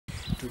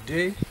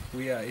Today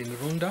we are in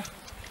Runda,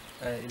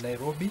 in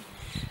Nairobi,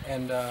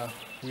 and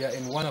we are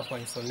in one of our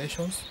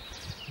installations.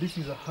 This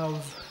is a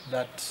house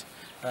that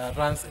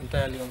runs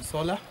entirely on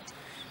solar.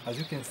 As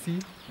you can see,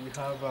 we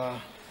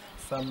have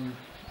some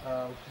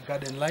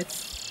garden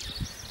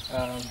lights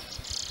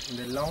in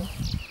the lawn.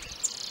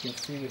 You can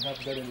see we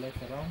have garden lights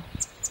around.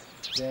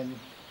 Then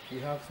we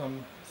have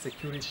some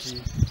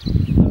security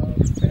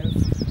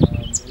fence,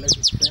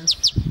 electric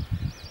fence,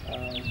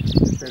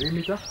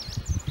 perimeter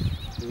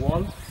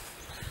wall.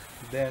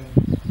 Then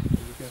as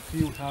you can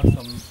see, we have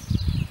some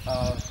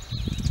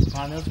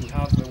panels. We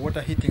have the water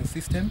heating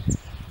system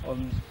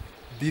on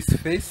this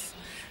face.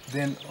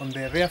 Then on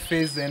the rear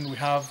face, then we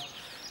have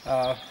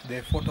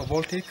the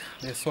photovoltaic,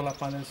 the solar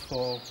panels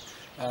for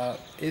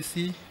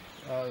AC,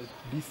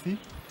 DC.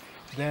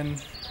 Then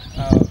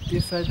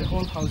inside the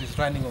whole house is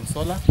running on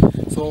solar.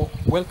 So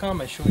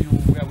welcome, I show you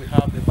where we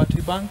have the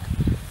battery bank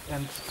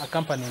and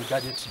accompanying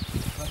gadgets.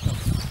 Welcome.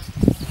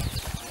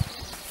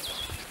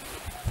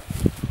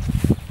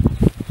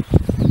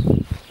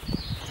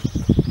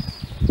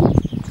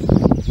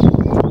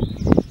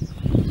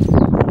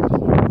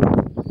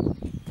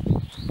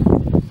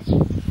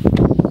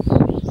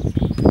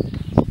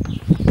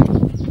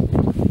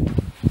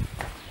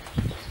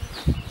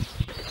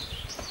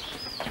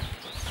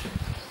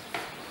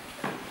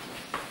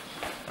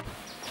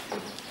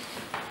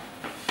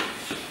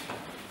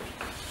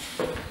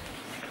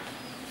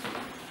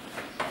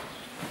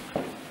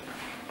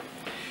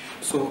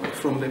 So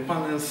from the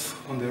panels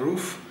on the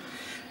roof,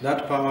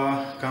 that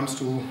power comes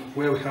to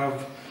where we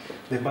have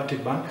the battery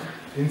bank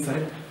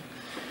inside.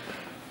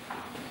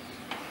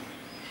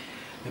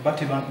 The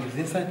battery bank is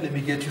inside. Let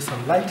me get you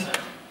some light.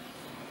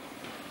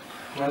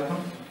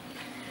 Welcome.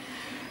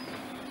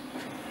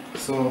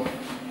 So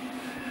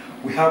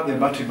we have the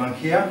battery bank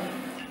here,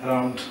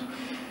 around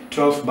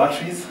 12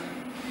 batteries.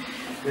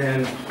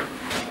 Then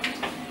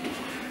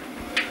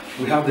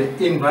we have the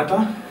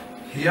inverter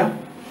here,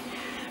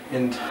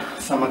 and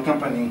some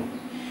accompanying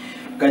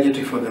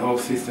gadgetry for the whole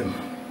system.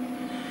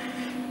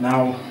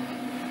 Now,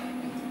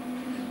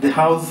 the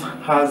house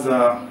has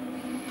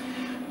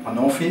an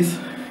office,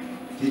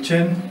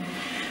 kitchen,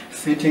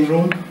 sitting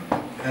room,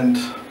 and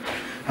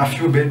a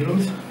few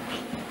bedrooms.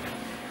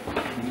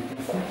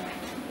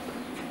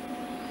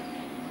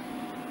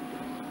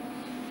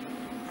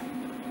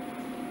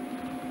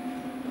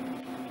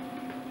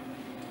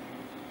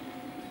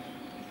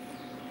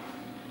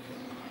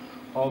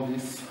 All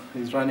this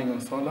is running on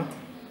solar.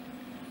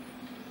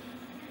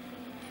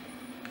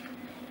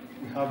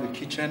 We have the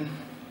kitchen,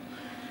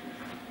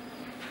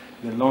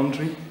 the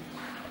laundry,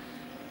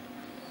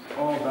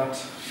 all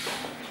that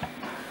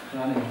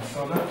running on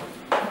solar.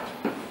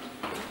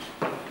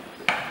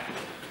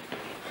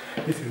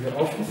 This is the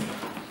office.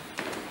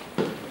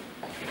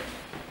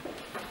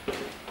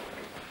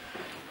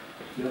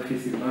 The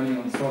office is running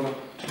on solar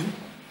too.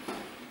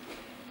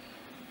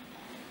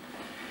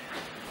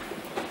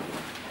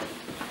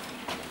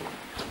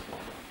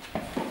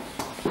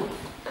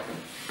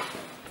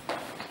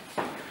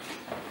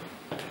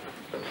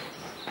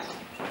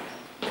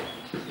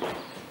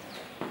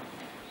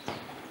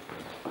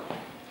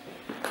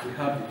 We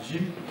have the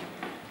gym.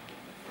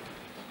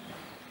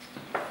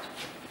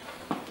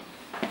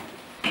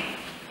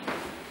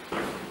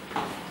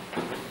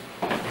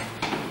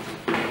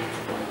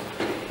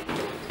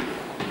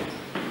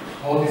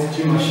 All these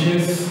gym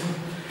machines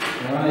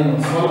are running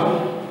on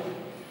solar.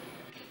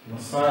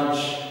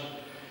 Massage,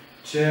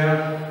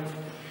 chair,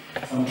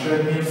 some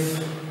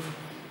treadmills.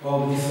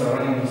 All these are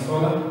running on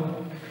solar.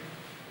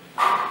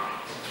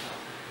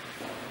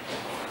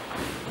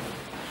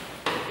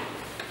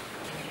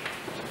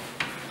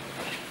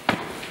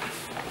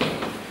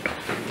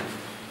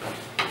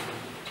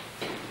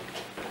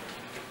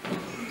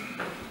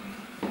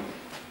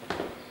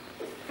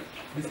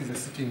 This is the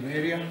sitting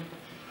area.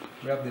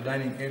 We have the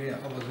dining area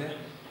over there.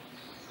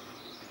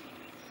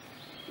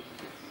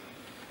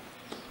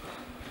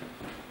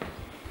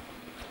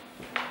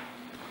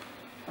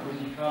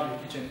 We have the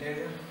kitchen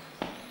area,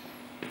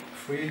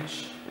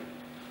 fridge,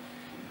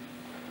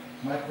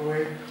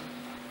 microwave,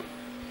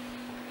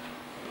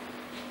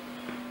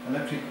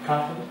 electric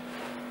kettle.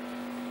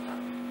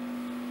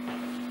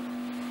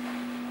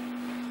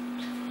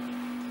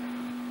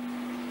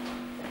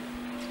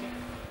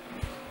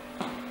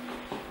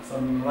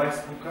 Some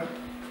rice cooker,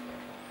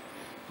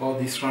 all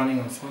this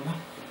running on solar.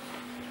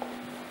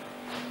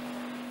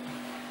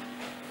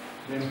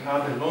 Then we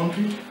have the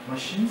laundry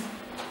machines.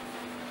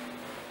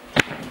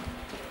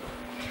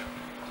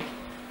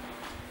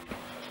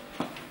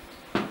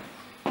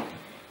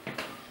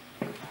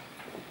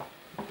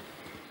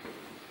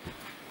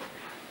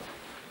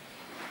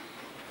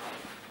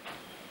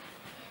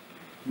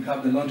 We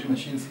have the laundry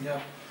machines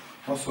here,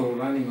 also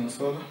running on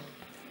solar.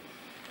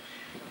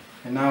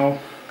 And now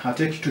I'll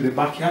take you to the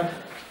backyard.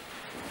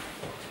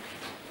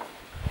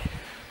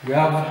 We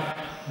have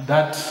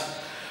that,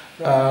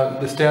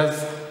 the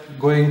stairs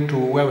going to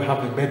where we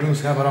have the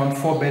bedrooms. We have around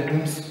 4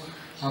 bedrooms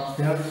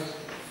upstairs.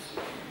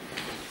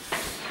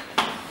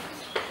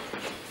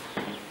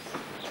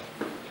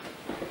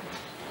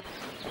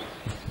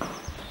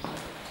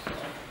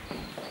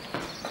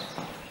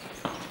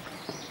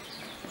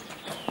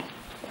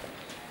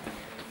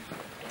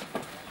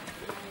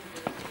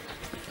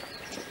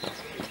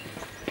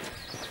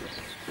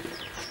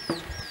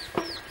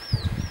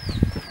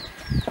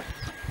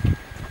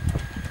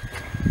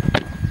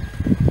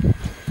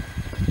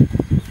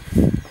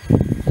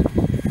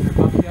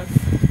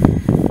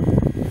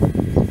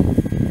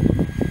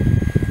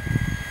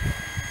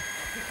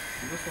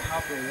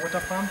 water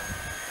farm,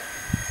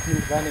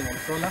 still running on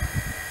solar.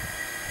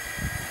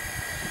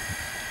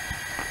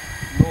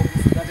 No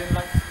garden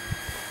light.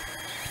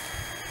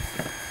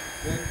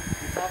 Then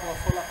we have our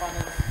solar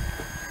panels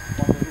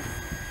on the roof.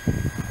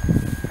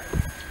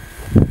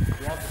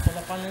 We have the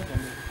solar panels on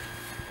the roof.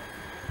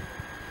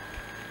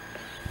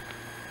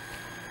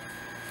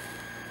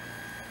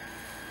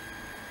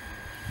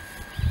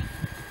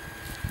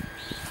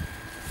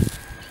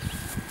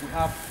 We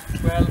have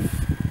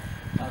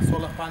 12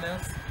 solar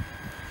panels.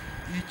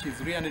 Each is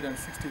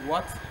 360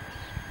 watts,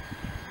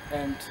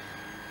 and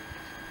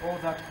all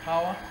that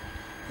power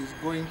is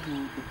going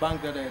to the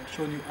bank that I had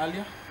shown you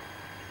earlier.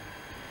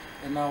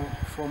 And now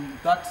from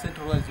that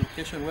centralized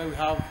location where we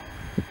have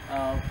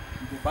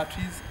the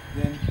batteries,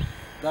 then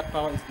that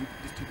power is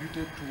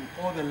distributed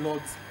to all the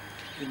loads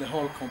in the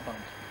whole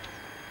compound.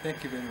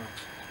 Thank you very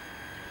much.